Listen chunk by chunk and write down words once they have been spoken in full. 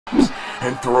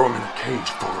and throw them in a cage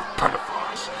full of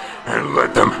pedophiles and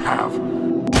let them have.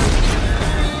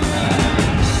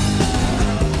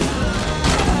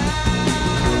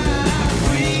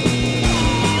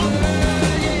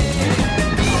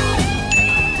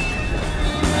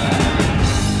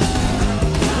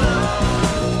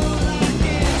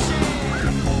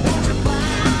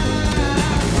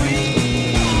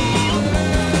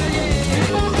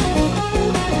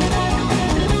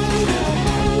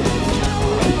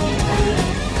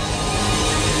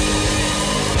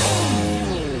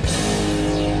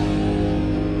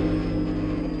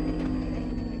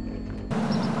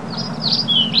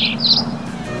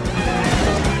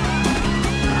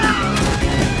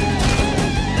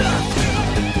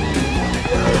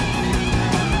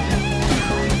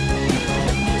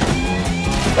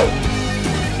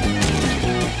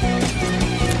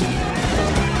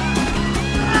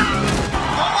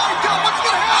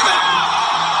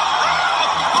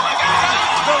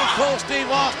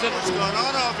 What's going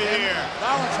on over here?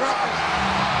 Donald Trump.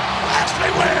 Lashley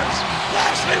wins!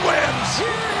 Lashley wins!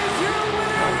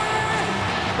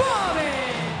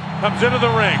 Comes into the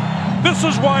ring. This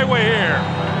is why we're here.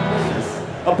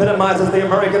 Epitomizes the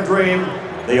American dream.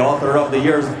 The author of the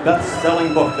year's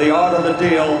best-selling book, The Art of the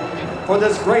Deal, for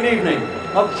this great evening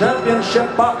of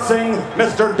championship boxing,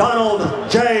 Mr. Donald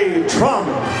J. Trump.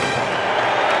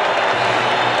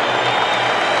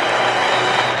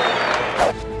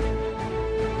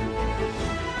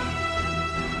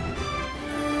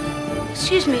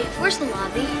 Excuse me, where's the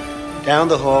lobby? Down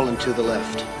the hall and to the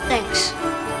left. Thanks.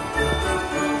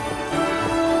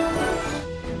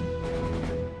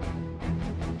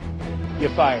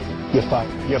 You're fired. You're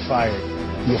fired. You're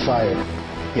fired. You're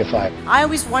fired. You're fired. I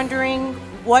was wondering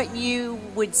what you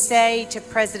would say to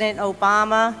President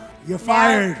Obama. You're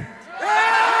fired.